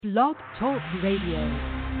Blog Talk Radio.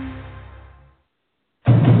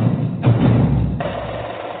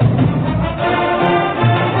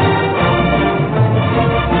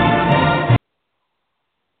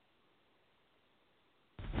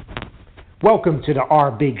 Welcome to the Our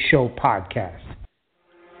Big Show podcast.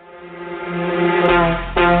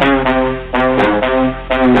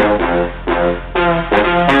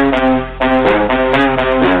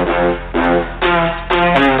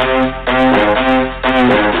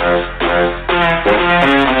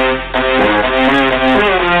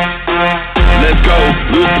 Let's go,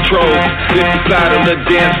 lose control, slip and slide on the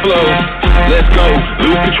dance floor. Let's go,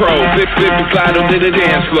 lose control, slip and slide on the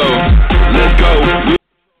dance floor. Let's go.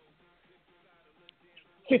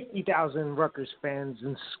 50,000 Rutgers fans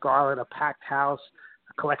in Scarlet, a packed house,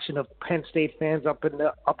 a collection of Penn State fans up in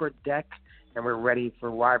the upper deck, and we're ready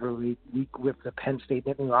for rivalry week with the Penn State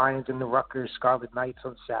Nittany Lions and the Rutgers Scarlet Knights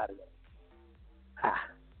on Saturday.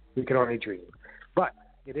 We can only dream. But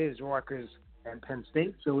it is Rutgers and Penn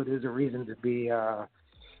State, so it is a reason to be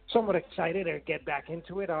somewhat excited and get back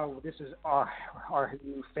into it. This is our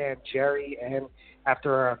new fan, Jerry, and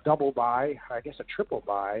after a double bye, I guess a triple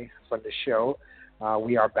bye from the show,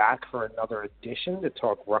 we are back for another edition to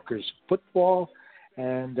talk Rutgers football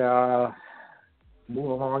and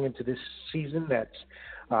move along into this season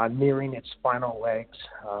that's nearing its final legs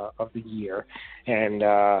of the year. And,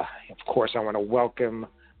 of course, I want to welcome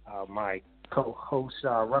my co-host,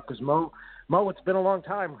 Rutgers Mo. Mo, it's been a long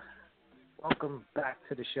time. Welcome back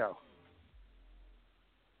to the show.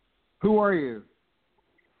 Who are you?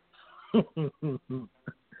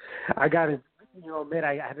 I got to admit,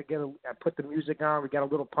 I had to I put the music on. We got a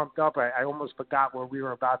little pumped up. I almost forgot what we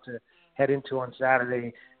were about to head into on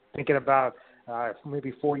Saturday, thinking about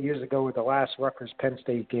maybe 4 years ago with the last Rutgers Penn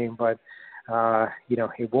State game. But,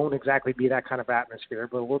 it won't exactly be that kind of atmosphere,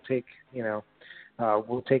 but we'll take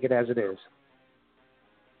it as it is.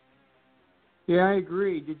 Yeah, I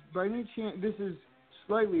agree. By any chance, this is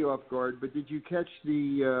slightly off guard, but did you catch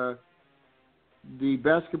the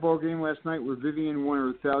basketball game last night where Vivian won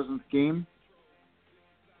her 1,000th game?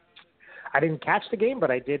 I didn't catch the game, but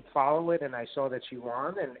I did follow it, and I saw that she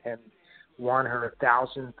won and won her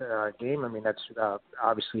 1,000th game. I mean, that's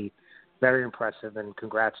obviously very impressive, and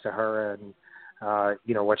congrats to her and,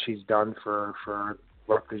 what she's done for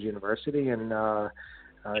Rutgers University. And,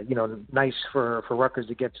 nice for Rutgers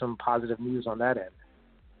to get some positive news on that end.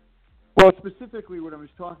 Well, specifically what I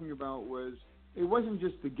was talking about was it wasn't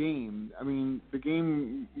just the game. I mean, the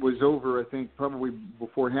game was over, I think, probably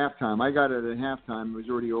before halftime. I got it at halftime. It was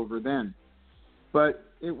already over then. But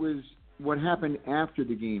it was what happened after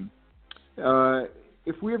the game.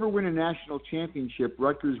 If we ever win a national championship,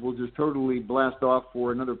 Rutgers will just totally blast off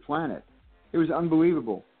for another planet. It was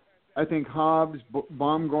unbelievable. I think Hobbs,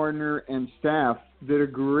 Baumgartner, and staff did a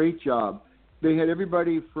great job. They had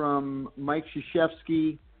everybody from Mike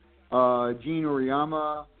Krzyzewski, Gene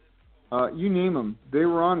Oriyama, you name them, they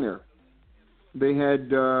were on there. They had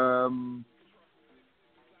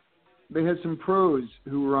some pros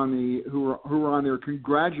who were on there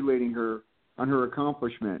congratulating her on her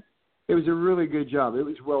accomplishment. It was a really good job. It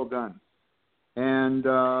was well done, and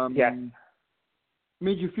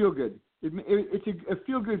made you feel good. It's a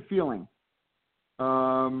feel-good feeling.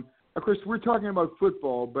 Of course, we're talking about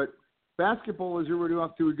football, but basketball is already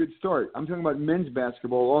off to a good start. I'm talking about men's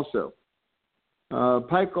basketball also.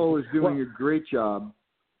 Pikel is doing a great job.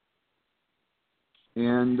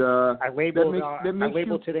 And I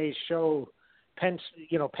labeled today's show Penn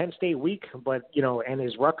State Week, but and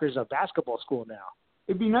is Rutgers a basketball school now?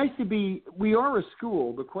 It'd be nice to be. We are a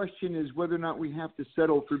school. The question is whether or not we have to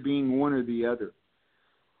settle for being one or the other.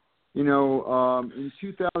 In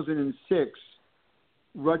 2006,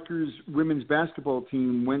 Rutgers women's basketball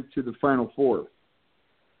team went to the Final Four.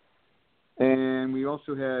 And we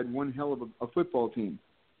also had one hell of a football team.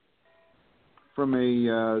 From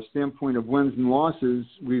a standpoint of wins and losses,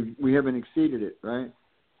 we haven't exceeded it, right?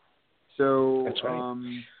 So, that's right.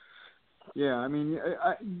 I mean,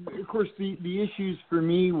 of course, the issues for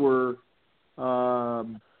me were,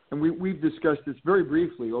 and we've discussed this very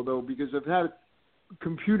briefly, although because I've had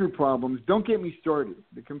computer problems. Don't get me started.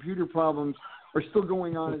 The computer problems are still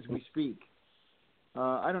going on as we speak.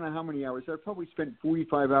 I don't know how many hours. I've probably spent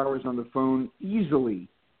 45 hours on the phone easily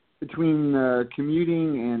between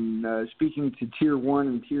commuting and speaking to Tier 1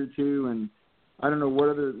 and Tier 2, and I don't know what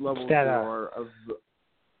other levels there are of.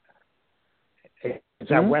 It's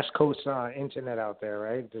that West Coast internet out there,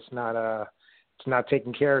 right? It's not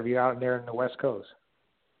taking care of you out there in the West Coast.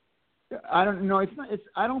 I don't know.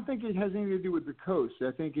 I don't think it has anything to do with the coast.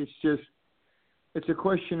 I think it's a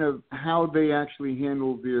question of how they actually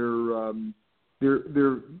handle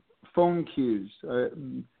their phone queues.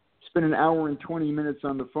 Spent an hour and 20 minutes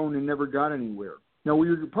on the phone and never got anywhere. Now,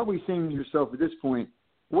 you're probably saying to yourself at this point,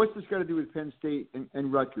 what's this got to do with Penn State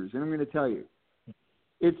and Rutgers? And I'm going to tell you,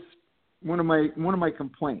 it's one of my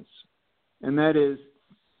complaints, and that is,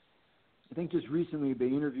 I think just recently they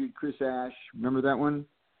interviewed Chris Ash. Remember that one?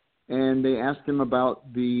 And they asked him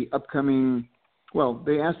about the upcoming. Well,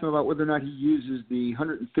 they asked him about whether or not he uses the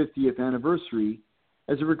 150th anniversary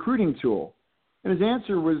as a recruiting tool. And his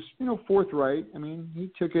answer was, forthright. I mean, he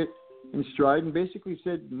took it in stride and basically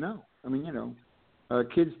said no. I mean,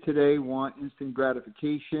 kids today want instant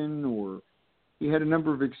gratification, or he had a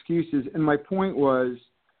number of excuses. And my point was,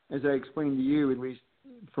 as I explained to you, at least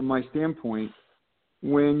from my standpoint,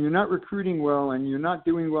 when you're not recruiting well and you're not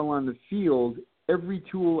doing well on the field, every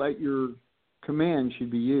tool at your command should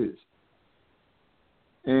be used.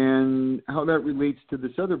 And how that relates to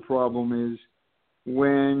this other problem is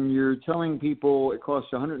when you're telling people it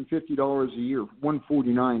costs $150 a year,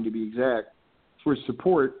 $149 to be exact, for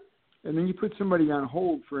support, and then you put somebody on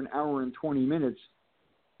hold for an hour and 20 minutes,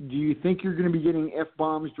 do you think you're going to be getting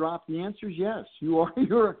F-bombs dropped? The answer is yes. You are.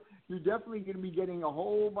 You're definitely going to be getting a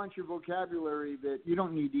whole bunch of vocabulary that you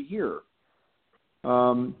don't need to hear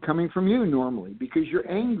coming from you normally because you're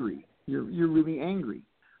angry. You're really angry.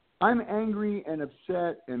 I'm angry and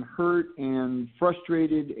upset and hurt and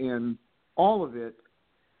frustrated and all of it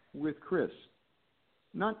with Chris.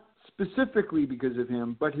 Not specifically because of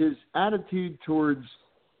him, but his attitude towards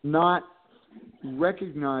not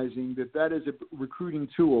recognizing that is a recruiting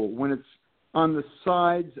tool when it's on the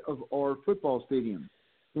sides of our football stadium,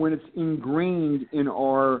 when it's ingrained in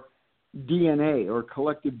our DNA, our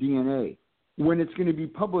collective DNA, when it's going to be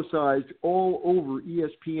publicized all over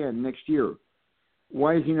ESPN next year.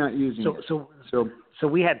 Why is he not using it? So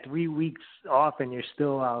we had 3 weeks off, and you're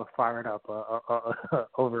still fired up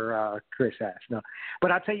over Chris Ash. No, but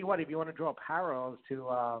I'll tell you what. If you want to draw parallels to,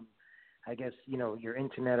 I guess your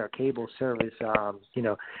internet or cable service,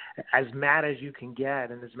 as mad as you can get,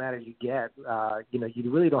 and as mad as you get,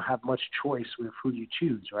 you really don't have much choice with who you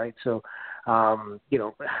choose, right? So,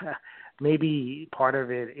 maybe part of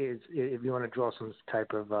it is, if you want to draw some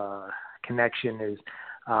type of connection, is.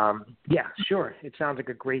 Yeah, sure. It sounds like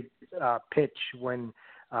a great pitch when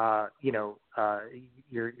you're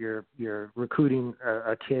recruiting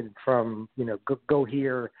a kid from go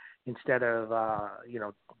here instead of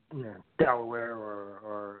Delaware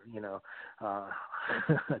or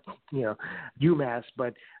UMass,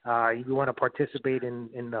 but you want to participate in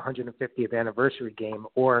the 150th anniversary game,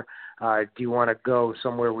 or do you want to go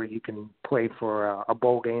somewhere where you can play for a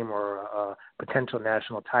bowl game or a potential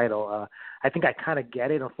national title? I think I kind of get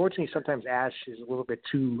it. Unfortunately, sometimes Ash is a little bit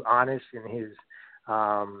too honest in his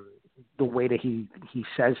the way that he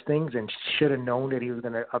says things, and should have known that he was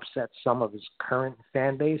going to upset some of his current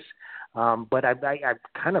fan base. But I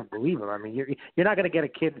kind of believe him. I mean, you're not going to get a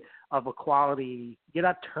kid of a quality. You're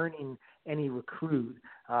not turning any recruit,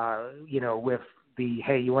 with the,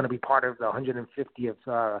 hey, you want to be part of the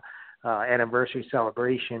 150th anniversary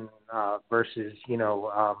celebration versus,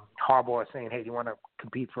 Harbaugh saying, hey, do you want to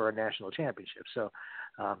compete for a national championship? So,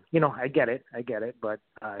 I get it, but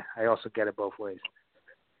I also get it both ways.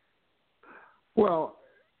 Well,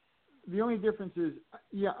 the only difference is,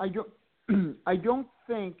 I don't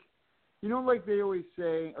think, like they always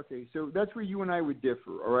say, okay, so that's where you and I would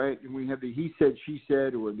differ, all right? And we have the he said, she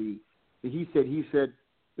said, or the he said, he said.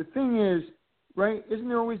 The thing is, right, isn't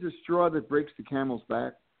there always a straw that breaks the camel's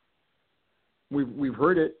back? We've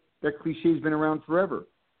heard it. That cliche's been around forever.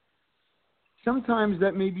 Sometimes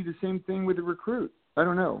that may be the same thing with a recruit. I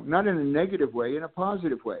don't know. Not in a negative way, in a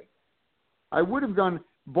positive way.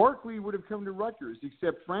 Barkley would have come to Rutgers,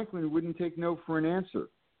 except Franklin wouldn't take no for an answer.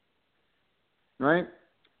 Right?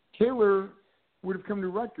 Taylor would have come to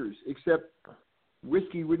Rutgers, except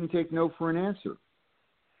Whiskey wouldn't take no for an answer.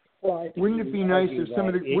 Well, wouldn't it be nice if some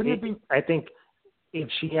of the? I think if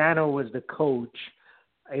Schiano was the coach,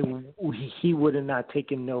 he would have not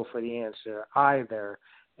taken no for the answer either,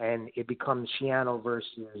 and it becomes Schiano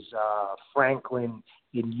versus Franklin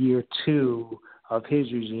in year 2 of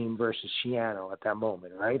his regime versus Schiano at that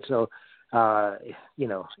moment, right? So,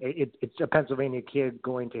 it's a Pennsylvania kid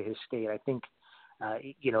going to his state. I think.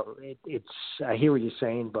 I hear what you're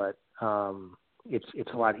saying, but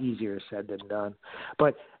it's a lot easier said than done.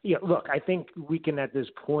 But look, I think we can at this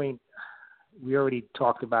point. We already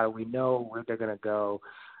talked about it. We know where they're going to go.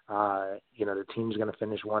 The team's going to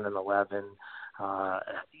finish 1-11.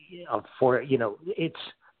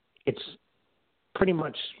 It's pretty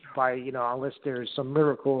much by unless there's some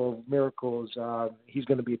miracles, he's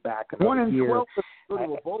going to be back in 1-12 is a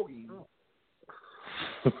little bogey.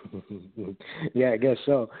 Yeah, I guess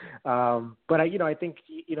so. But I think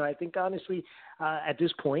honestly, at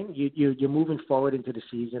this point, you're moving forward into the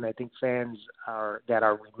season. I think fans that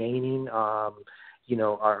are remaining, are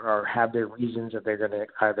have their reasons that they're going to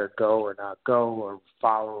either go or not go, or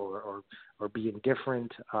follow or be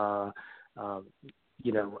indifferent. I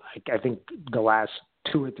think the last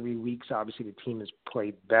 2 or 3 weeks, obviously, the team has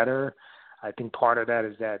played better. I think part of that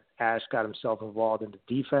is that Ash got himself involved in the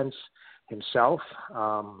defense himself.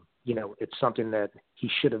 It's something that he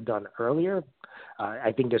should have done earlier.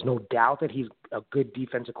 I think there's no doubt that he's a good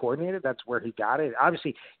defensive coordinator. That's where he got it.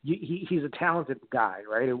 Obviously, he's a talented guy,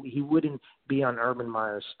 right? He wouldn't be on Urban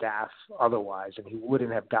Meyer's staff otherwise, and he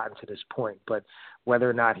wouldn't have gotten to this point. But whether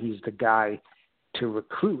or not he's the guy to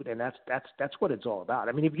recruit, and that's what it's all about.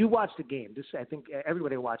 I mean, if you watch the game, I think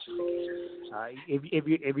everybody watches the game.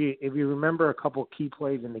 If you remember a couple of key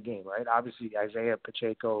plays in the game, right? Obviously, Isaiah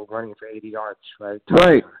Pacheco running for 80 yards, right?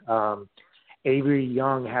 Right. Avery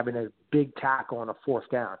Young having a big tackle on a 4th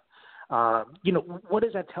down. What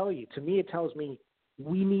does that tell you? To me, it tells me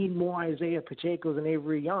we need more Isaiah Pachecos and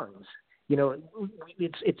Avery Youngs.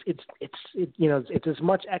 It's as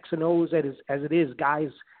much X and O's as it is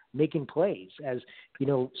guys making plays, as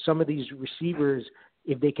some of these receivers,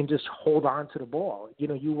 if they can just hold on to the ball.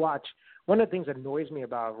 You watch, one of the things that annoys me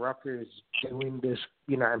about Rutgers doing this,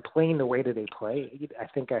 and playing the way that they play. I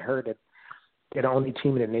think I heard that they're the only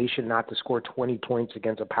team in the nation not to score 20 points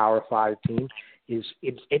against a Power 5 team.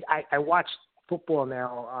 I watch football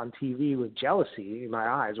now on TV with jealousy in my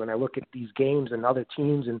eyes when I look at these games and other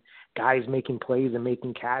teams and guys making plays and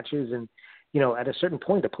making catches. And, at a certain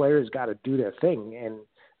point, the players got to do their thing. And,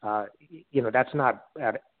 that's not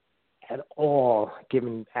at all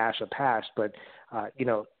giving Ash a pass, but,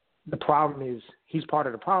 the problem is he's part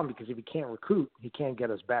of the problem, because if he can't recruit, he can't get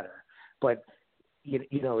us better. But,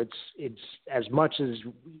 it's as much as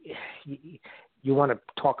you want to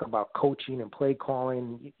talk about coaching and play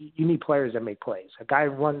calling, you need players that make plays. A guy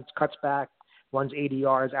cuts back, runs 80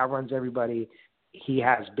 yards, outruns everybody. He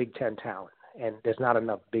has Big Ten talent, and there's not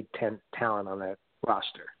enough Big Ten talent on that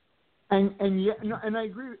roster. And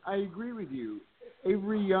I agree with you.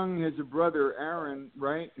 Avery Young has a brother, Aaron,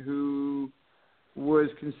 right, who was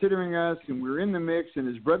considering us, and we were in the mix, and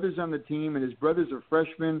his brother's on the team, and his brother's a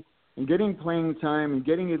freshman, and getting playing time and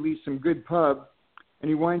getting at least some good pub, and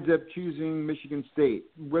he winds up choosing Michigan State.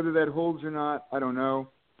 Whether that holds or not, I don't know.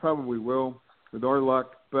 Probably will, with our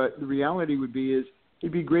luck. But the reality would be is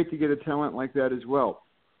it'd be great to get a talent like that as well.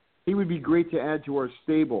 He would be great to add to our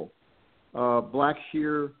stable.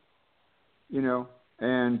 Blackshear,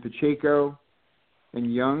 and Pacheco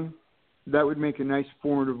and Young. That would make a nice,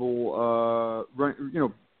 formidable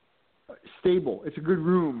stable. It's a good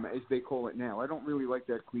room, as they call it now. I don't really like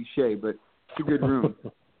that cliche, but it's a good room.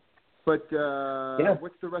 But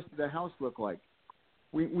What's the rest of the house look like?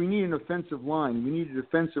 We need an offensive line. We need a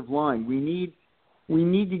defensive line. We need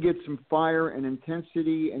to get some fire and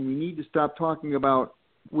intensity, and we need to stop talking about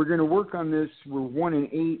we're going to work on this. We're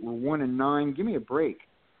 1-8. We're 1-9. Give me a break.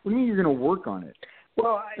 What do you mean you're going to work on it?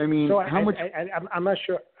 Well, how much? I'm not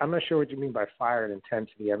sure. I'm not sure what you mean by fire and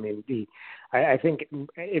intensity. I mean, I think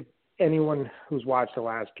if anyone who's watched the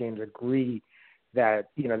last games agree that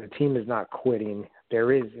the team is not quitting.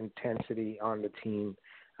 There is intensity on the team.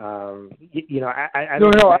 I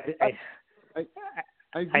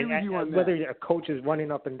agree with you on that. Whether a coach is running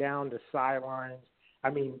up and down the sidelines, I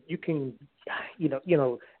mean, you can,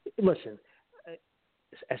 listen.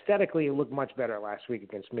 Aesthetically, it looked much better last week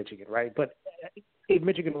against Michigan, right? But if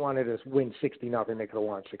Michigan wanted to win 60-0, they could have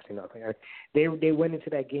won 60-0. They went into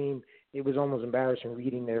that game. It was almost embarrassing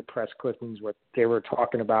reading their press clippings. What they were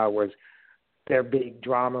talking about was their big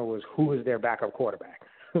drama was who was their backup quarterback,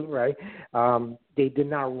 right? They did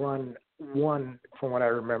not run one, from what I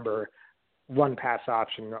remember, one pass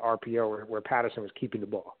option, RPO, where Patterson was keeping the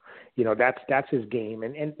ball. That's his game.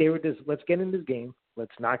 And they were just, let's get in this game.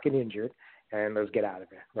 Let's not get injured. And let's get out of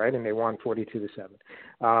there, right? And they won 42-7.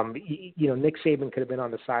 Nick Saban could have been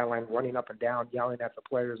on the sideline running up and down, yelling at the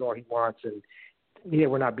players all he wants, and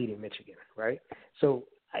we're not beating Michigan, right? So,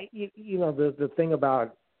 the thing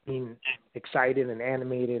about being excited and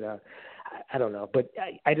animated, I don't know, but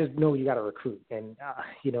I just know you got to recruit, and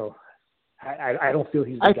I don't feel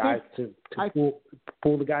he's the guy to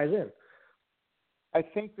pull the guys in.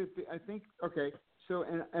 Okay. So,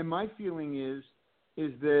 and my feeling is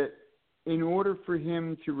that in order for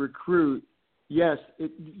him to recruit, yes,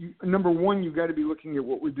 number one, you've got to be looking at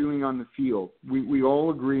what we're doing on the field. We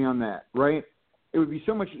all agree on that, right? It would be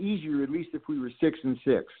so much easier, at least if we were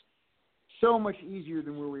 6-6. So much easier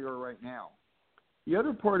than where we are right now. The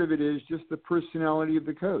other part of it is just the personality of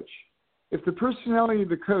the coach. If the personality of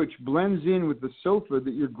the coach blends in with the sofa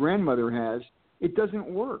that your grandmother has, it doesn't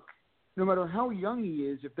work. No matter how young he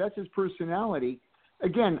is, if that's his personality,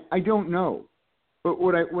 again, I don't know. But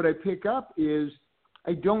what I pick up is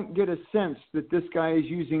I don't get a sense that this guy is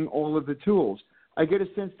using all of the tools. I get a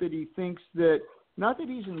sense that he thinks that, not that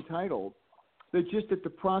he's entitled, but just that the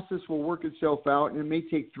process will work itself out, and it may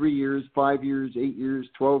take 3 years, 5 years, 8 years,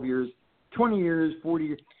 12 years, 20 years, 40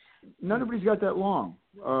 years. None of us got that long.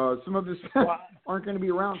 Some of us aren't going to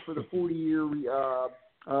be around for the 40-year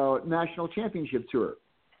national championship tour.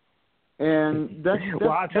 And that's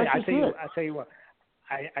well, I'll tell you what.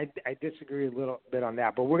 I disagree a little bit on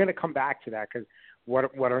that, but we're going to come back to that because what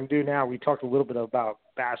I'm going to do now, we talked a little bit about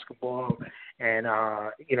basketball and,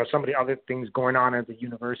 some of the other things going on at the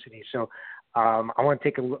university. So I want to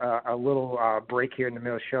take a little break here in the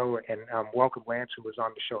middle of the show and welcome Lance, who was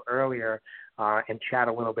on the show earlier, and chat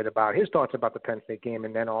a little bit about his thoughts about the Penn State game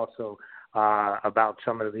and then also about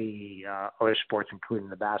some of the other sports, including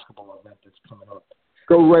the basketball event that's coming up.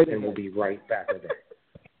 Go right ahead. And we'll be right back with it.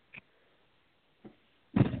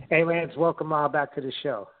 Hey, Lance, welcome back to the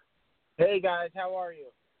show. Hey, guys, how are you?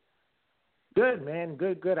 Good, man.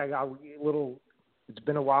 Good. I got a little – it's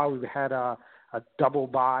been a while. We've had a double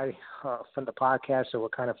bye from the podcast, so we're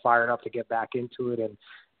kind of fired up to get back into it and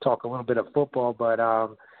talk a little bit of football. But,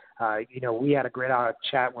 we had a great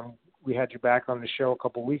chat when we had you back on the show a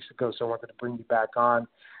couple of weeks ago, so I wanted to bring you back on,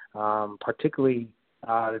 particularly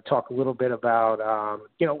to talk a little bit about,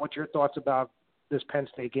 what your thoughts about this Penn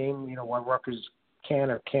State game, what Rutgers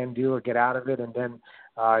can or can do or get out of it, and then,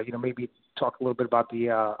 maybe talk a little bit about the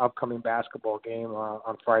upcoming basketball game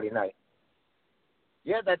on Friday night.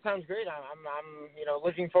 Yeah, that sounds great. I'm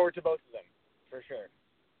looking forward to both of them for sure.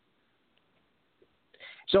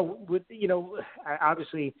 So,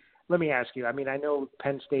 obviously, let me ask you. I mean, I know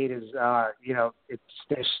Penn State is,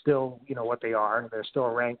 they're still, what they are. They're still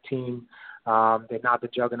a ranked team. They're not the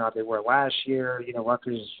juggernaut they were last year.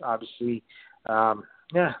 Rutgers, obviously,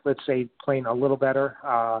 let's say playing a little better.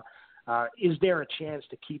 Is there a chance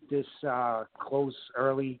to keep this close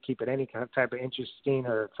early, keep it any kind of type of interesting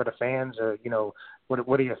or for the fans, or,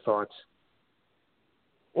 what are your thoughts?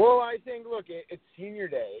 Well, I think, look, it's senior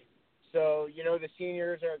day. So, the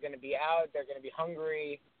seniors are going to be out. They're going to be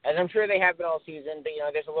hungry, as I'm sure they have been all season. But,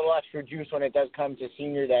 there's a little extra juice when it does come to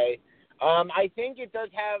senior day. I think it does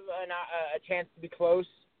have a chance to be close.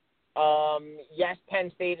 Yes,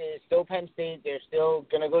 Penn State is still Penn State. They're still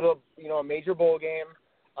going to go to a major bowl game.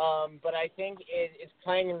 But I think it's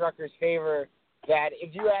playing in Rutgers' favor that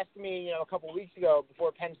if you asked me, a couple weeks ago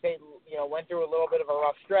before Penn State, went through a little bit of a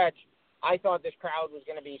rough stretch, I thought this crowd was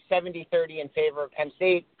going to be 70-30 in favor of Penn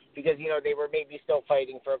State because, they were maybe still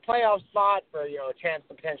fighting for a playoff spot, for, a chance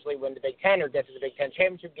to potentially win the Big Ten or get to the Big Ten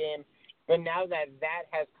championship game. But now that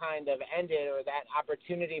has kind of ended, or that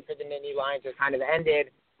opportunity for the Nittany Lions has kind of ended,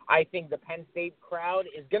 I think the Penn State crowd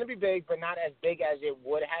is going to be big, but not as big as it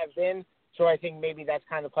would have been. So I think maybe that's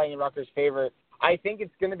kind of playing in Rutgers' favor. I think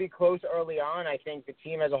it's going to be close early on. I think the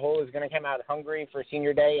team as a whole is going to come out hungry for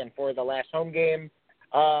senior day and for the last home game.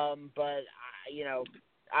 But,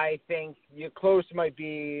 I think close might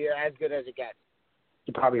be as good as it gets.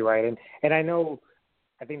 You're probably right. And I know,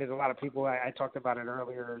 I think there's a lot of people, I talked about it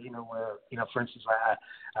earlier, where, for instance,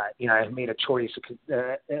 I made a choice,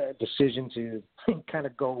 a decision to kind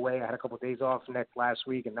of go away. I had a couple of days off last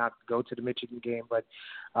week and not go to the Michigan game. But,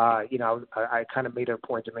 I kind of made it a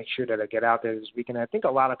point to make sure that I get out there this weekend. I think a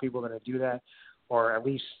lot of people are going to do that, or at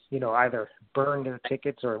least, either burn their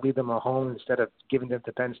tickets or leave them at home instead of giving them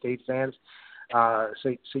to Penn State fans.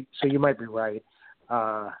 So you might be right.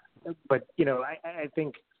 But, I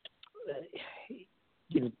think,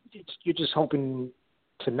 you're just hoping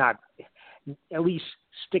to not at least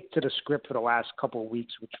stick to the script for the last couple of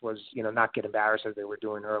weeks, which was, not get embarrassed as they were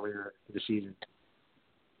doing earlier in the season.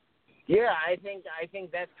 Yeah, I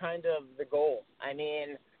think that's kind of the goal. I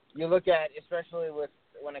mean, you look at, especially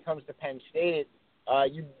when it comes to Penn State,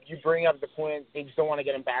 you bring up the point they just don't want to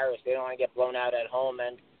get embarrassed. They don't want to get blown out at home.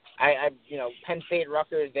 And Penn State,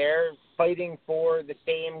 Rutgers, they're fighting for the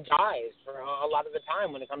same guys for a lot of the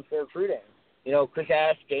time when it comes to recruiting. Chris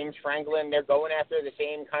Ash, James Franklin, they're going after the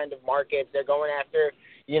same kind of markets. They're going after,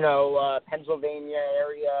 Pennsylvania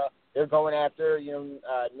area. They're going after,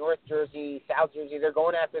 North Jersey, South Jersey. They're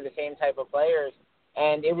going after the same type of players.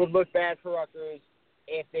 And it would look bad for Rutgers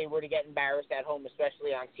if they were to get embarrassed at home,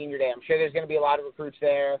 especially on senior day. I'm sure there's going to be a lot of recruits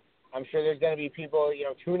there. I'm sure there's going to be people,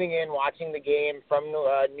 tuning in, watching the game from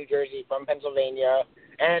New Jersey, from Pennsylvania.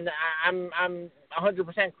 And I'm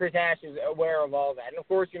 100% Chris Ash is aware of all that. And, of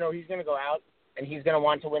course, he's going to go out and he's going to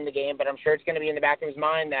want to win the game. But I'm sure it's going to be in the back of his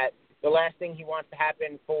mind that the last thing he wants to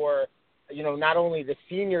happen for not only the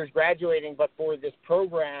seniors graduating, but for this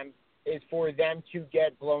program is for them to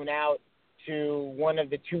get blown out to one of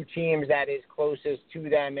the two teams that is closest to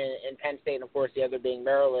them in Penn State, and, of course, the other being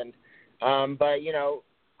Maryland. But,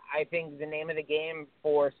 I think the name of the game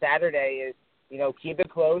for Saturday is, keep it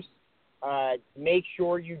close. Make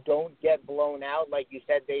sure you don't get blown out like you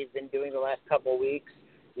said they've been doing the last couple of weeks.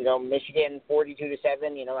 Michigan 42-7,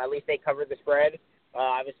 at least they covered the spread.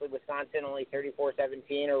 Obviously, Wisconsin only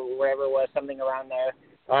 34-17 or whatever it was, something around there.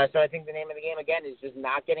 So I think the name of the game, again, is just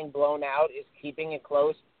not getting blown out, is keeping it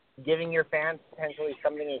close, giving your fans potentially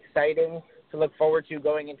something exciting to look forward to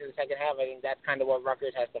going into the second half. I think that's kind of what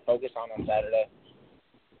Rutgers has to focus on Saturday.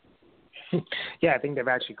 Yeah, I think they've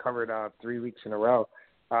actually covered 3 weeks in a row.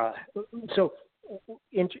 So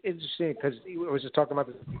interesting, because we were just talking about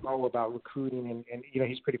this about recruiting, and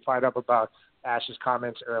he's pretty fired up about Ash's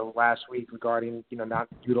comments last week regarding not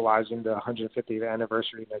utilizing the 150th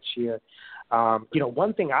anniversary next year.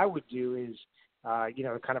 One thing I would do is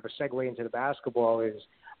kind of a segue into the basketball is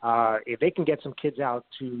if they can get some kids out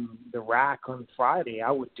to the rack on Friday,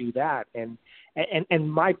 I would do that. And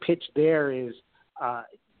my pitch there is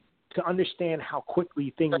to understand how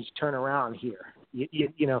quickly things turn around here.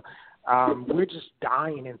 We're just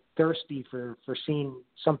dying and thirsty for seeing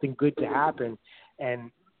something good to happen.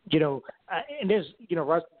 And, and there's,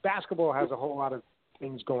 basketball has a whole lot of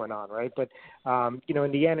things going on, right? But,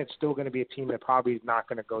 in the end, it's still going to be a team that probably is not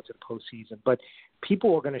going to go to the postseason. But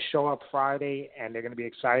people are going to show up Friday, and they're going to be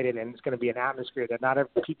excited, and it's going to be an atmosphere that not every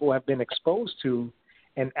people have been exposed to.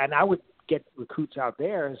 And I would get recruits out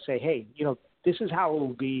there and say, hey, this is how it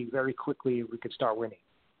will be very quickly if we could start winning.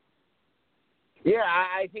 Yeah,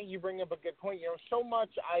 I think you bring up a good point. So much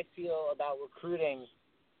I feel about recruiting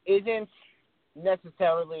isn't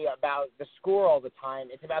necessarily about the score all the time.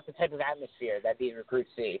 It's about the type of atmosphere that these recruits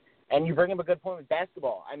see. And you bring up a good point with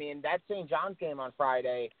basketball. I mean, that St. John's game on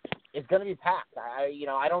Friday is going to be packed.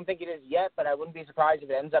 I don't think it is yet, but I wouldn't be surprised if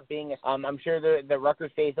it ends up being. I'm sure the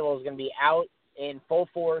Rutgers faithful is going to be out in full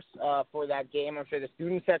force for that game. I'm sure the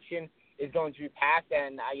student section is going to be packed,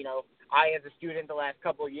 and I, as a student the last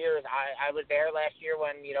couple of years, I was there last year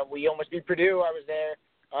when, we almost beat Purdue. I was there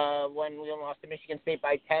when we lost to Michigan State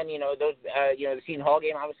by 10. The Seton Hall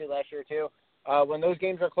game, obviously, last year, too. When those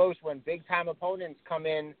games are close, when big-time opponents come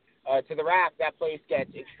in to the rack, that place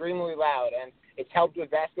gets extremely loud, and it's helped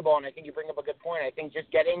with basketball, and I think you bring up a good point. I think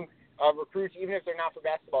just getting recruits, even if they're not for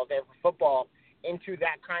basketball, if they're for football, into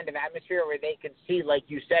that kind of atmosphere where they could see, like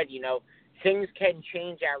you said, things can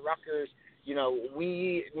change at Rutgers.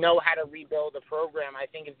 We know how to rebuild a program. I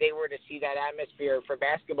think if they were to see that atmosphere for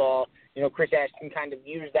basketball, Chris Ash can kind of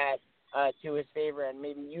use that to his favor and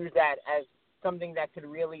maybe use that as something that could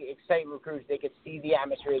really excite recruits. They could see the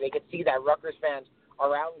atmosphere. They could see that Rutgers fans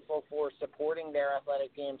are out in full force supporting their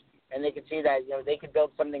athletic teams, and they could see that, they could build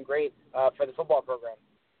something great for the football program.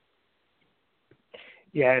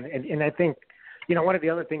 Yeah, and I think, one of the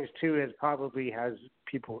other things, too, is probably has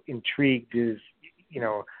people intrigued is,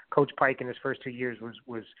 Coach Pike in his first 2 years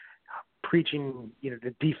was preaching,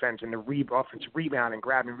 the defense and the offensive rebound and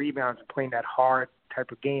grabbing rebounds and playing that hard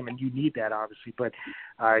type of game, and you need that, obviously. But,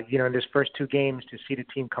 in his first 2 games, to see the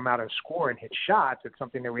team come out and score and hit shots, it's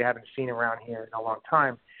something that we haven't seen around here in a long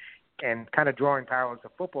time. And kind of drawing parallels to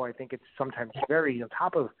football, I think it's sometimes very, on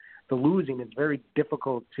top of the losing, it's very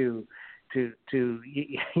difficult to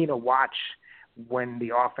watch when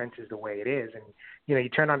the offense is the way it is. And, you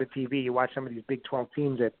turn on the TV, you watch some of these Big 12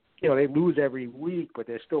 teams that, they lose every week, but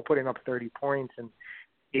they're still putting up 30 points. And,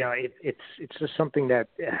 it's just something that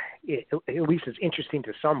at least is interesting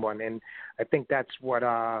to someone. And I think that's what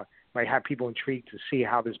might have people intrigued to see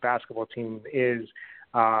how this basketball team is,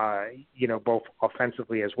 both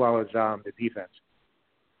offensively as well as the defense.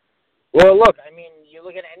 Well, look, you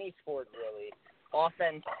look at any sport, really.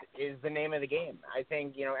 Offense is the name of the game. I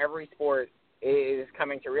think, every sport is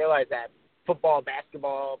coming to realize that. Football,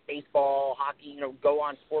 basketball, baseball, hockey, go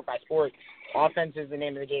on sport by sport. Offense is the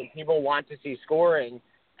name of the game. People want to see scoring,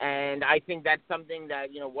 and I think that's something that,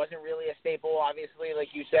 wasn't really a staple, obviously, like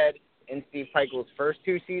you said, in Steve Pikiell's first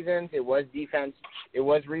 2 seasons. It was defense. It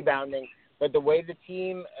was rebounding. But the way the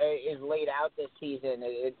team is laid out this season,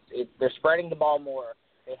 they're spreading the ball more.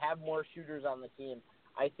 They have more shooters on the team.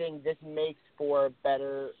 I think this makes for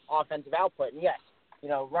better offensive output. And, yes,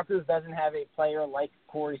 Rutgers doesn't have a player like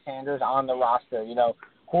Corey Sanders on the roster.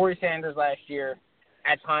 Corey Sanders last year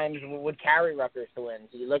at times would carry Rutgers to win.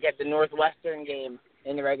 So you look at the Northwestern game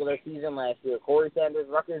in the regular season last year. Corey Sanders,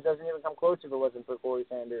 Rutgers doesn't even come close if it wasn't for Corey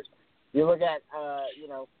Sanders. You look at,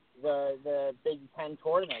 the Big Ten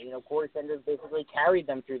tournament. Corey Sanders basically carried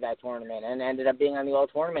them through that tournament and ended up being on the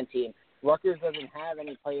all-tournament team. Rutgers doesn't have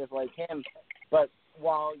any players like him. But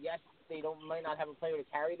while, yes, they might not have a player to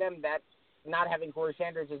carry them, that not having Corey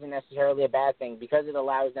Sanders isn't necessarily a bad thing because it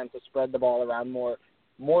allows them to spread the ball around more.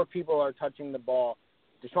 More people are touching the ball.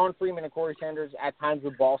 Deshaun Freeman and Corey Sanders at times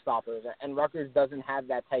were ball stoppers, and Rutgers doesn't have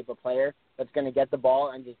that type of player that's going to get the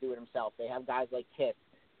ball and just do it himself. They have guys like Kiss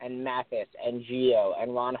and Mathis and Gio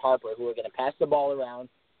and Ron Harper who are going to pass the ball around.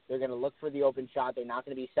 They're going to look for the open shot. They're not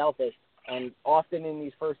going to be selfish. And often in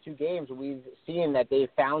these first two games, we've seen that they've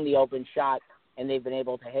found the open shot and they've been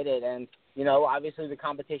able to hit it. And, obviously the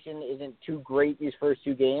competition isn't too great these first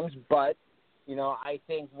two games, but, I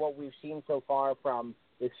think what we've seen so far from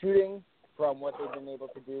the shooting, from what they've been able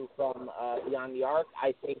to do from beyond the arc,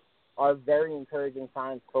 I think are very encouraging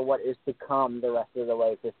signs for what is to come the rest of the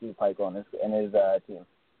way for Steve Peichel and his team.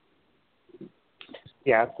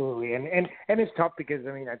 Yeah, absolutely. And it's tough because,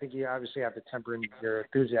 I think you obviously have to temper in your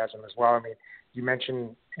enthusiasm as well. You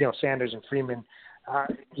mentioned, Sanders and Freeman, are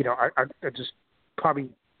just probably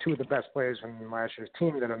two of the best players from last year's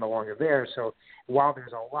team that are no longer there. So while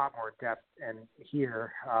there's a lot more depth and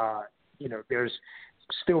here, there's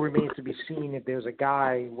still remains to be seen if there's a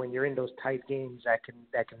guy when you're in those tight games that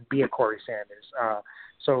can be a Corey Sanders.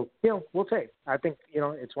 So, we'll see. I think,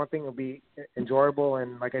 it's one thing, it'll be enjoyable.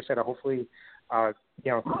 And like I said, hopefully,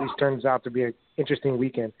 this turns out to be an interesting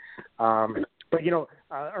weekend. But,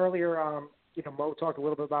 earlier, Mo talked a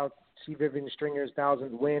little bit about C. Vivian Stringer's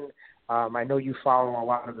 1,000th win. I know you follow a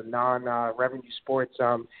lot of the non-revenue sports.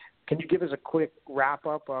 Can you give us a quick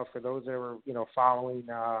wrap-up for those that were, following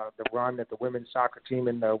the run that the women's soccer team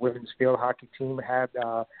and the women's field hockey team had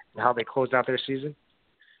and how they closed out their season?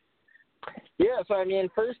 Yeah, so,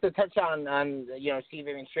 first to touch on C.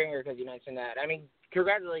 Vivian Stringer, because you mentioned that.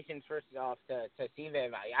 Congratulations, first off, to C.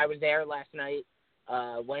 Viv. I was there last night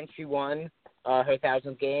when she won her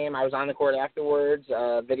 1,000th game. I was on the court afterwards,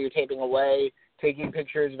 videotaping away, taking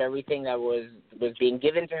pictures of everything that was being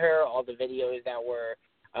given to her, all the videos that were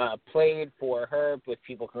played for her with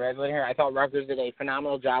people congratulating her. I thought Rutgers did a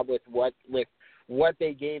phenomenal job with what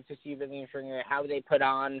they gave to C. Vivian Stringer, how they put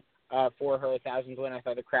on for her 1,000th win. I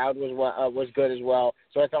thought the crowd was good as well.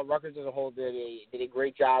 So I thought Rutgers as a whole did a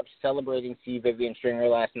great job celebrating C. Vivian Stringer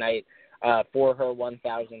last night for her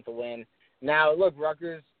 1,000th win. Now, look,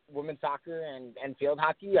 Rutgers women's soccer and field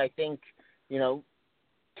hockey, I think,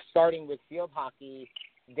 starting with field hockey,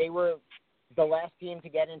 they were the last team to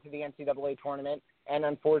get into the NCAA tournament. And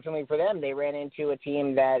unfortunately for them, they ran into a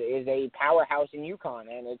team that is a powerhouse in UConn,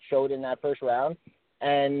 and it showed in that first round.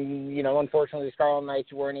 And, unfortunately, the Scarlet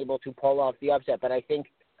Knights weren't able to pull off the upset. But I think,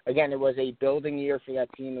 again, it was a building year for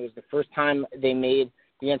that team. It was the first time they made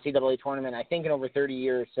the NCAA tournament, I think, in over 30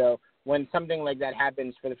 years. So when something like that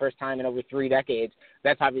happens for the first time in over 3 decades,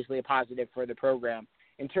 that's obviously a positive for the program.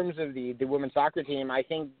 In terms of the women's soccer team, I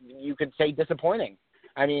think you could say disappointing.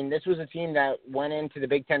 This was a team that went into the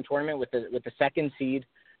Big Ten tournament with the second seed.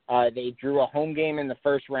 They drew a home game in the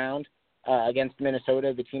first round against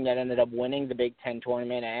Minnesota, the team that ended up winning the Big Ten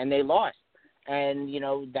tournament, and they lost. And,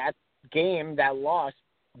 that game, that loss,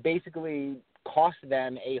 basically cost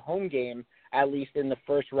them a home game, at least in the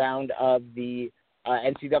first round of the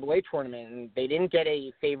NCAA tournament. And they didn't get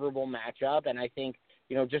a favorable matchup, and I think,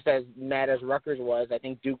 just as mad as Rutgers was, I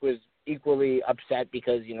think Duke was equally upset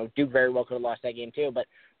because, Duke very well could have lost that game too. But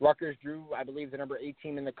Rutgers drew, I believe, the number 8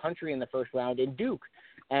 team in the country in the first round in Duke.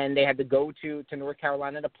 And they had to go to North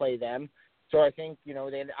Carolina to play them. So I think,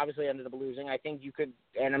 they obviously ended up losing. I think you could,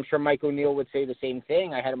 and I'm sure Mike O'Neill would say the same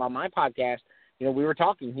thing. I had him on my podcast. We were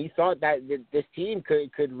talking. He thought that this team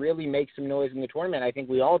could really make some noise in the tournament. I think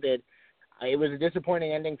we all did. It was a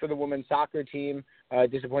disappointing ending for the women's soccer team,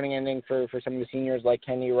 disappointing ending for some of the seniors like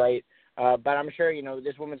Kenny Wright. But I'm sure,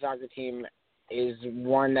 this women's soccer team is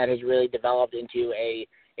one that has really developed into a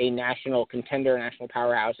national contender, national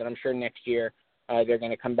powerhouse. And I'm sure next year they're going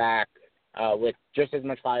to come back with just as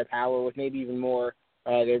much firepower, with maybe even more.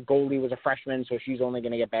 Their goalie was a freshman, so she's only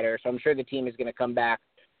going to get better. So I'm sure the team is going to come back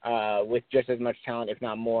with just as much talent, if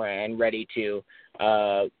not more, and ready to,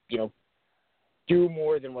 do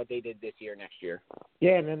more than what they did this year next year.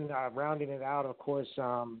 Yeah, and then rounding it out, of course,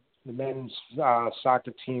 the men's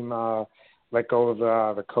soccer team let go of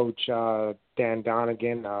the coach, Dan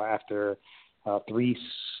Donegan, after 3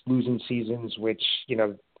 losing seasons, which,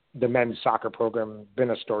 the men's soccer program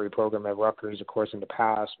been a story program at Rutgers, of course, in the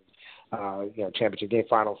past, championship game,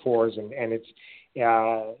 Final Fours, and it's,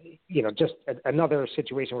 just another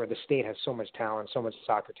situation where the state has so much talent, so much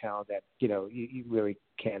soccer talent that, you really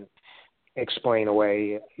can't explain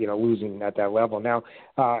away, losing at that level. Now,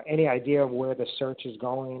 any idea of where the search is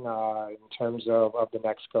going in terms of the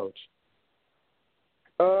next coach?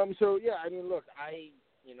 So, yeah, look,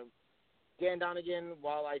 Dan Donegan,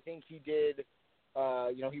 while I think he did, he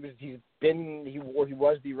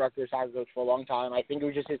was the Rutgers soccer coach for a long time. I think it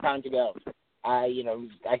was just his time to go. I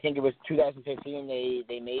think it was 2015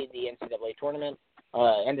 they made the NCAA tournament,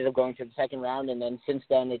 ended up going to the second round, and then since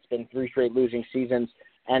then it's been 3 straight losing seasons.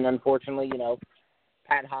 And unfortunately,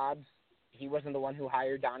 Pat Hobbs, he wasn't the one who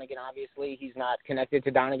hired Donegan, obviously. He's not connected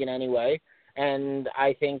to Donegan anyway. And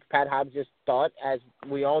I think Pat Hobbs just thought, as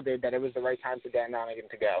we all did, that it was the right time for Dan Donegan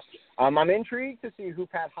to go. I'm intrigued to see who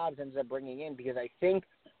Pat Hobbs ends up bringing in because I think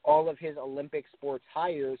all of his Olympic sports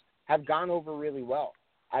hires have gone over really well.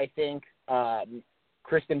 I think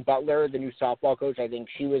Kristen Butler, the new softball coach, I think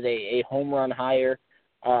she was a home run hire.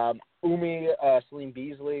 Celine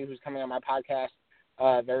Beasley, who's coming on my podcast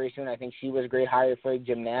very soon, I think she was a great hire for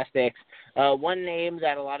gymnastics. One name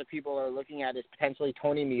that a lot of people are looking at is potentially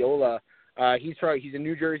Tony Meola. He's a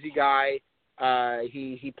New Jersey guy.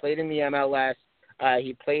 He played in the MLS.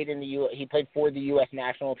 He played for the U.S.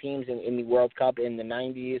 national teams in the World Cup in the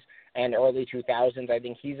 90s and early 2000s. I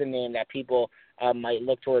think he's a name that people might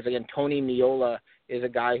look towards. Again, Tony Meola is a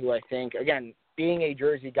guy who I think, again, being a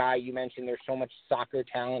Jersey guy, you mentioned there's so much soccer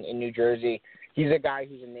talent in New Jersey. He's a guy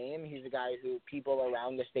who's a name. He's a guy who people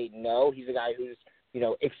around the state know. He's a guy who's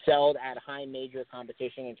excelled at high major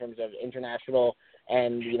competition in terms of international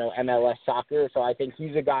and, MLS soccer. So I think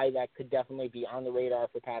he's a guy that could definitely be on the radar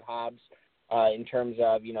for Pat Hobbs in terms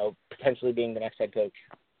of, potentially being the next head coach.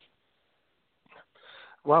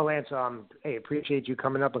 Well, Lance, hey, appreciate you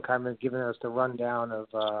coming up and kind of giving us the rundown of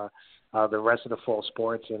the rest of the fall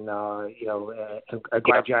sports. And, I'm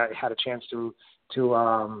glad you had a chance to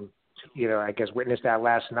I guess witness that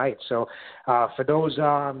last night. So for those,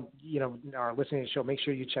 are listening to the show, make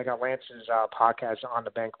sure you check out Lance's podcast, On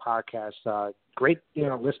the Bank podcast. Great,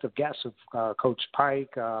 list of guests of Coach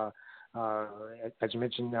Pike. As you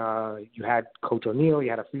mentioned, you had Coach O'Neill.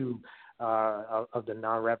 You had a few of the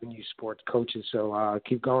non-revenue sports coaches. So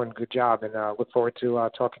keep going. Good job. And look forward to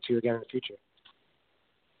talking to you again in the future.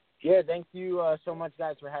 Yeah, thank you so much,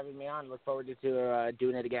 guys, for having me on. Look forward to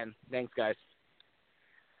doing it again. Thanks, guys.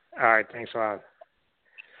 All right, thanks a lot.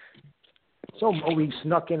 So we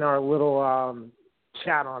snuck in our little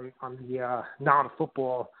chat on the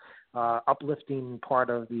non-football uplifting part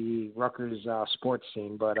of the Rutgers sports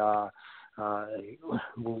scene, but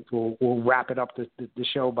we'll wrap it up the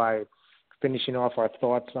show by finishing off our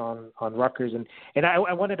thoughts on Rutgers, and I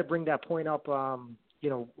wanted to bring that point up.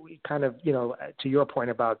 Kind of, to your point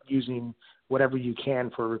about using whatever you can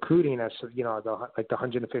for recruiting us, the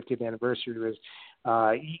 150th anniversary was,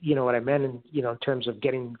 what I meant, in terms of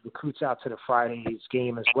getting recruits out to the Friday's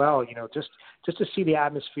game as well, just to see the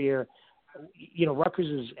atmosphere.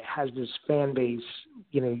 Rutgers has this fan base,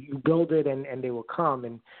 you build it and they will come.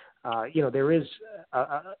 And, there is,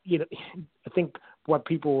 I think what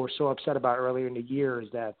people were so upset about earlier in the year is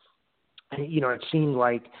that, it seemed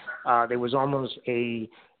like there was almost a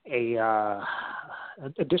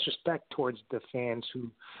disrespect towards the fans who,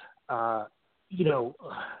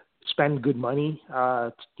 spend good money,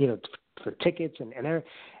 for tickets and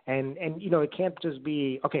it can't just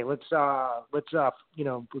be, okay, let's fire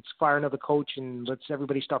another coach and let's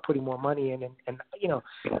everybody start putting more money in and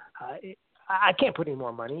I can't put any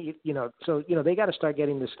more money, so, they got to start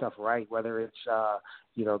getting this stuff right, whether it's,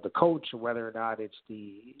 the coach or whether or not it's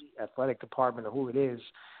the athletic department or who it is.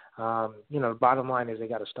 The bottom line is they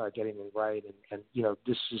got to start getting it right. And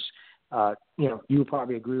this is, you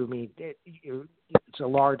probably agree with me. It's a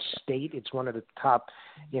large state. It's one of the top,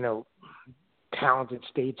 talented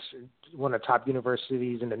states, one of the top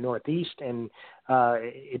universities in the Northeast, and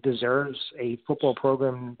it deserves a football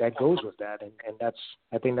program that goes with that. And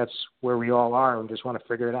I think that's where we all are and just want to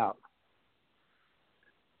figure it out.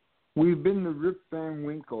 We've been the Rip Van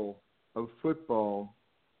Winkle of football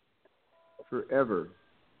forever.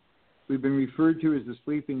 We've been referred to as the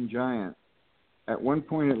sleeping giant. At one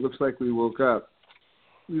point, it looks like we woke up.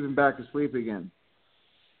 We've been back asleep again.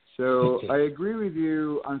 So I agree with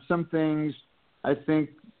you on some things. I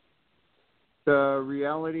think the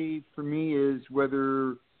reality for me is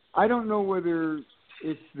I don't know whether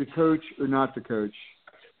it's the coach or not the coach.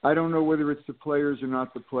 I don't know whether it's the players or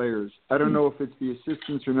not the players. I don't know if it's the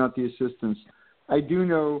assistants or not the assistants. I do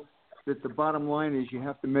know that the bottom line is you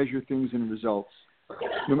have to measure things in results.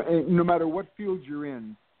 No matter what field you're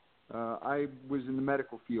in. I was in the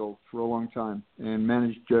medical field for a long time and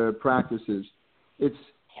managed practices. It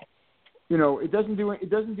doesn't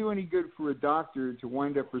do any good for a doctor to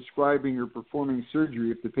wind up prescribing or performing surgery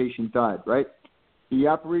if the patient died, right? The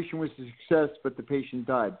operation was a success, but the patient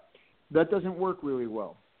died. That doesn't work really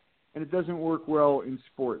well. And it doesn't work well in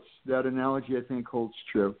sports. That analogy, I think, holds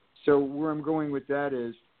true. So where I'm going with that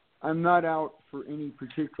is I'm not out for any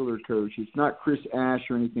particular coach. It's not Chris Ash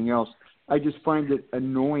or anything else. I just find it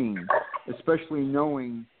annoying, especially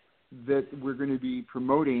knowing that we're going to be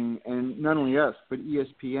promoting, and not only us, but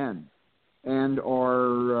ESPN and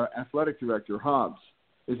our athletic director, Hobbs,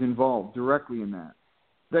 is involved directly in that.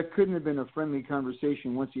 That couldn't have been a friendly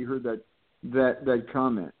conversation once he heard that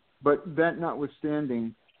comment. But that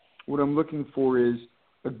notwithstanding, what I'm looking for is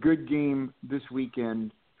a good game this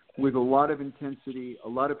weekend with a lot of intensity, a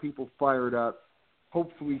lot of people fired up.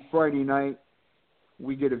 Hopefully Friday night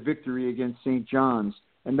we get a victory against St. John's,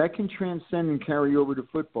 and that can transcend and carry over to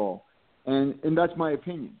football. And that's my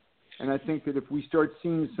opinion. And I think that if we start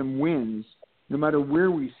seeing some wins, no matter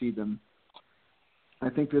where we see them, I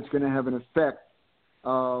think that's going to have an effect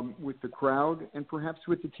with the crowd and perhaps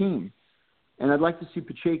with the team. And I'd like to see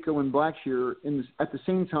Pacheco and Blackshear at the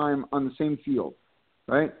same time on the same field,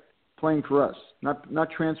 right? Playing for us, not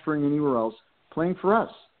transferring anywhere else, playing for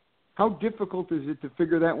us. How difficult is it to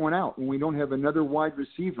figure that one out when we don't have another wide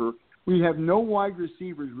receiver? We have no wide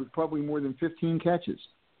receivers with probably more than 15 catches.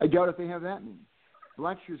 I doubt if they have that many.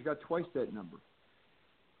 Blackshear's got twice that number.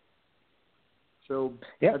 So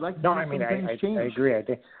yeah, I'd like to no, see I mean, some things change. I agree. I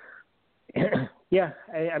think, yeah,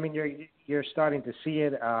 I mean, you're starting to see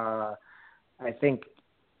it. I think,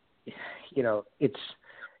 you know, it's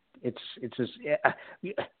just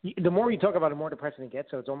the more you talk about it, the more depressing it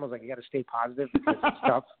gets. So it's almost like you got to stay positive because it's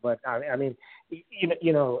tough. But I mean,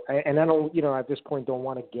 you know, and I don't, you know, at this point don't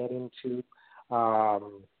want to get into,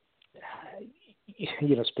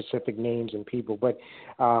 you know, specific names and people. But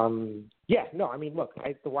yeah, no, I mean, look,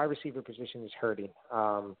 the wide receiver position is hurting.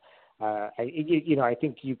 You know, I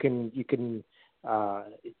think you can.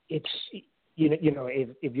 It's. You know,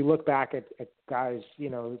 if you look back at guys, you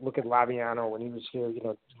know, look at Laviano when he was here. You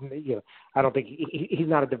know, I don't think he's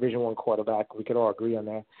not a Division I quarterback. We could all agree on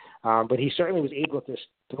that. But he certainly was able to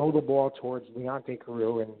throw the ball towards Leonte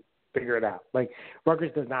Carew and figure it out. Like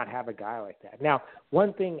Rutgers does not have a guy like that. Now,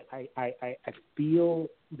 one thing I feel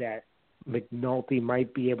that McNulty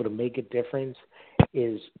might be able to make a difference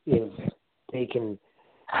is if they can.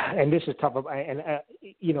 And this is tough. And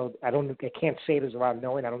you know, I can't say this without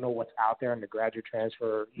knowing. I don't know what's out there in the graduate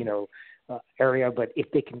transfer, you know, area. But if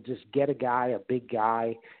they can just get a big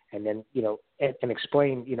guy, and then, you know, and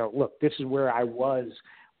explain, you know, look, this is where I was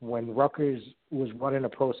when Rutgers was running a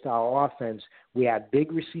pro-style offense. We had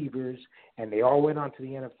big receivers, and they all went on to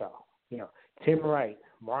the NFL. You know, Tim Wright,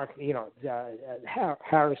 Mark, you know,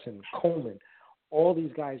 Harrison, Coleman. All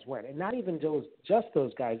these guys went, and not even just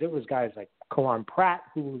those guys. There was guys like Kawan Pratt,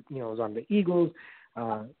 who, you know, was on the Eagles.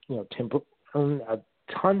 You know, Tim,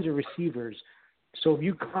 tons of receivers. So if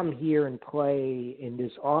you come here and play in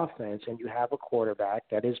this offense, and you have a quarterback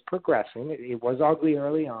that is progressing, it was ugly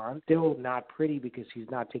early on, still not pretty because he's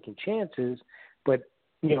not taking chances, but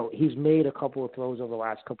you know, he's made a couple of throws over the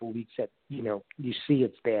last couple of weeks that, you know, you see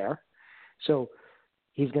it's there. So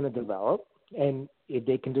he's going to develop, and if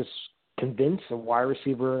they can just convince a wide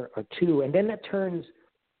receiver or two, and then that turns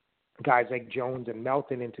guys like Jones and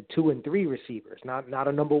Melton into 2 and 3 receivers, not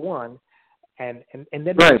a number one, and then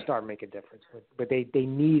they start making a difference. But they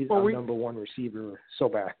need a number one receiver so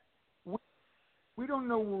bad. We don't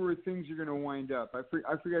know where things are going to wind up. I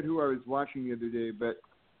forget who I was watching the other day, but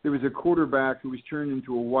there was a quarterback who was turned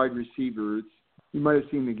into a wide receiver. You might have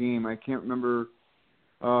seen the game. I can't remember.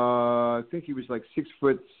 I think he was like 6'6"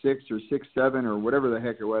 or 6'7" or whatever the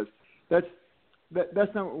heck it was. That's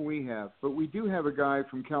not what we have. But we do have a guy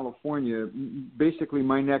from California, basically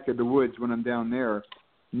my neck of the woods when I'm down there,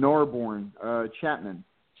 Norborn, Chapman.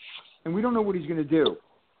 And we don't know what he's going to do.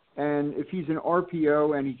 And if he's an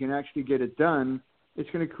RPO and he can actually get it done, it's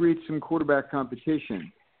going to create some quarterback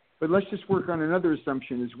competition. But let's just work on another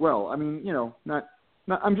assumption as well. I mean, you know,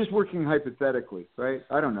 I'm just working hypothetically, right?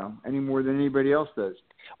 I don't know any more than anybody else does.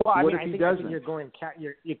 Well, I think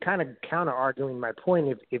you're kind of counter arguing my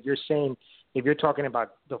point if you're saying, if you're talking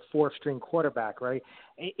about the 4th string quarterback, right?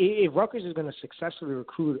 If Rutgers is going to successfully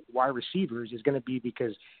recruit wide receivers, it's going to be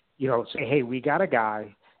because, you know, say, hey, we got a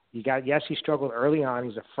guy. Yes, he struggled early on.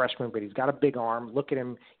 He's a freshman, but he's got a big arm. Look at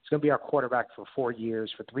him. He's going to be our quarterback for 4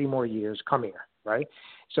 years, for 3 more years. Come here, right?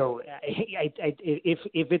 So if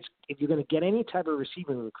you're going to get any type of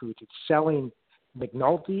receiving recruit, it's selling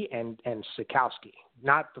McNulty and Sikowski,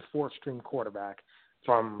 not the 4th string quarterback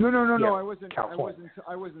from No. I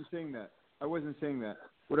wasn't saying that.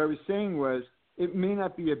 What I was saying was it may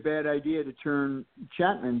not be a bad idea to turn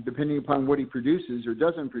Chapman, depending upon what he produces or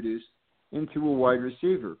doesn't produce, into a wide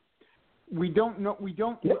receiver. We don't know.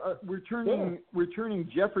 We're turning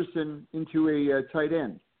Jefferson into a tight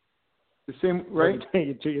end. The same, right?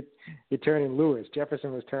 You're turning Lewis.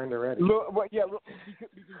 Jefferson was turned already. Because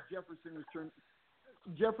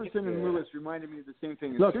Jefferson and Lewis reminded me of the same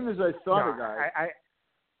thing. As soon as I saw the guy.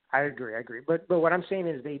 I agree. But what I'm saying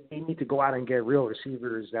is they need to go out and get real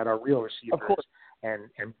receivers that are real receivers, of course,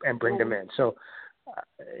 and bring them in. So,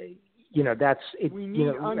 that's it.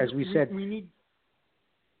 As we said,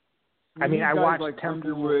 I watched like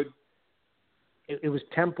Temple. Underwood. It was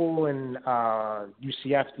Temple and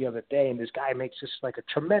UCF the other day, and this guy makes just like a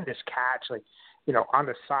tremendous catch, like on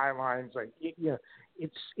the sidelines, like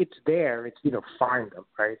it's there. It's find them,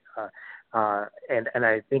 right? And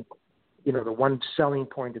I think the one selling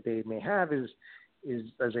point that they may have is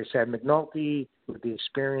as I said, McNulty with the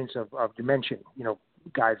experience of dimension.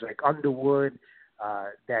 Guys like Underwood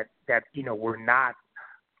that were not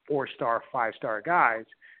 4-star, 5-star guys,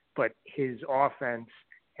 but his offense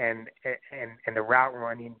and the route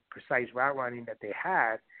running, precise route running that they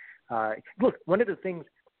had. Look, one of the things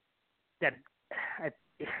that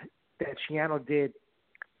Schiano did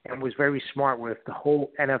and was very smart with the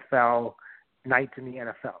whole NFL nights in the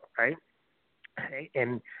NFL, right?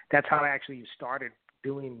 And that's how I actually started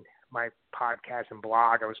doing my podcast and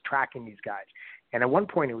blog. I was tracking these guys. And at one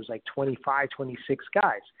point it was like 25, 26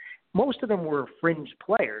 guys. Most of them were fringe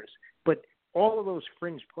players, but all of those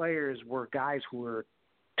fringe players were guys who were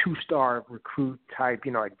 2-star recruit type,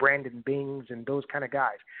 like Brandon Bings and those kind of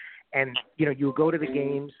guys. And, you go to the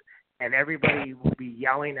games and everybody will be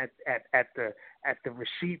yelling at the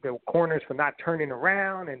corners for not turning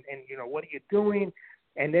around and what are you doing?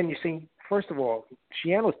 And then you see, first of all,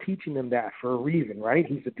 Schiano's teaching them that for a reason, right?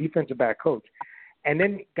 He's a defensive back coach. And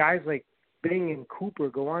then guys like Bing and Cooper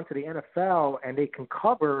go on to the NFL and they can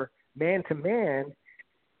cover man-to-man,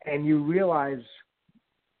 and you realize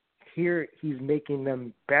here he's making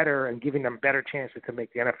them better and giving them better chances to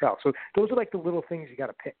make the NFL. So those are like the little things you got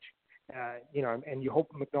to pitch, and you hope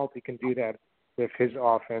McNulty can do that with his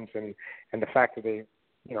offense and the fact that they,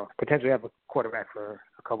 potentially have a quarterback for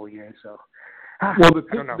a couple of years. So, well,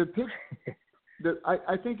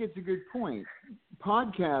 I think it's a good point.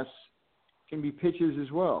 Podcasts can be pitches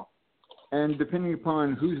as well. And depending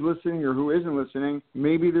upon who's listening or who isn't listening,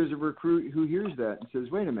 maybe there's a recruit who hears that and says,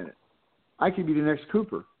 wait a minute, I could be the next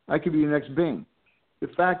Cooper. I could be the next Bing. The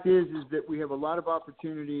fact is that we have a lot of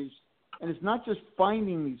opportunities, and it's not just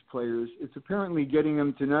finding these players. It's apparently getting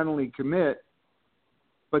them to not only commit,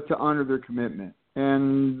 but to honor their commitment.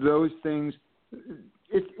 And those things,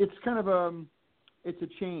 it's kind of it's a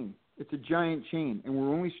chain. It's a giant chain, and we're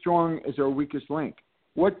only strong as our weakest link.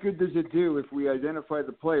 What good does it do if we identify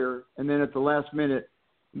the player and then at the last minute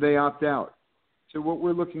they opt out? So what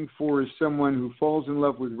we're looking for is someone who falls in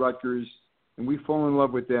love with Rutgers and we fall in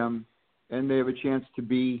love with them, and they have a chance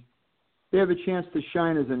to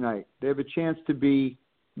shine as a knight. They have a chance to be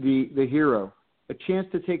the hero, a chance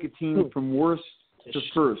to take a team from worst to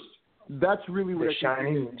first. That's really what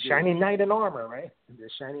shining knight in armor, right? The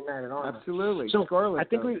shining knight in armor. Absolutely. So Scarlet. I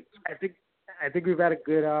think we've had a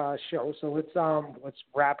good show. So let's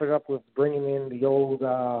wrap it up with bringing in the old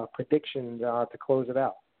predictions to close it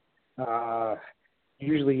out.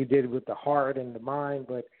 Usually you did with the heart and the mind,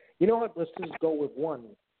 but you know what? Let's just go with one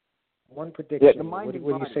prediction. Yeah, the mind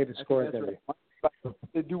what do you say the score is going to be?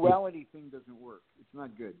 The duality thing doesn't work. It's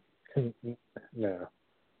not good. No.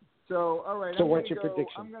 So, all right. So what's your prediction?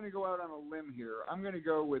 I'm going to go out on a limb here. I'm going to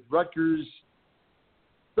go with Rutgers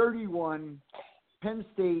 31, Penn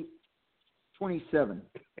State 27.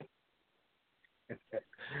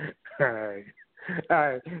 All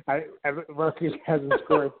right. Rutgers hasn't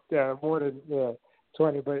scored more than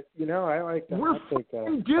 20, but I like that.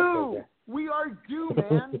 We're due. We are due,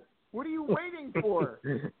 man. What are you waiting for?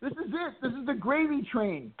 This is it. This is the gravy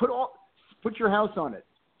train. Put your house on it.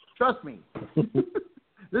 Trust me.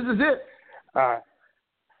 This is it.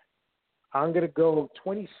 I'm going to go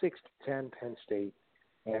 26-10 Penn State,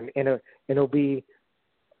 and it'll be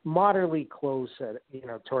moderately close at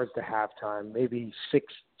towards the halftime, maybe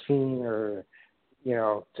 16 or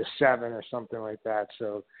to 7 or something like that.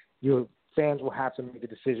 So you fans will have to make a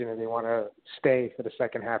decision if they want to stay for the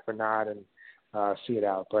second half or not, and see it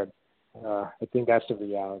out. But I think that's the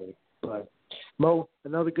reality. But Mo,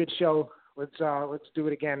 another good show. Let's do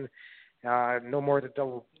it again. No more the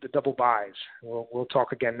double buys. We'll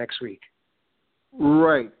talk again next week.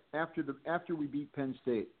 Right after we beat Penn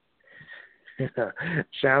State.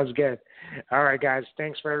 Sounds good. All right, guys.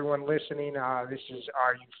 Thanks for everyone listening. This is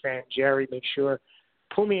Are You Fan Jerry. Make sure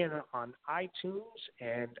pull me in on iTunes,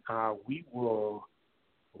 and we will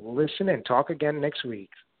listen and talk again next week.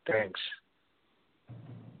 Thanks.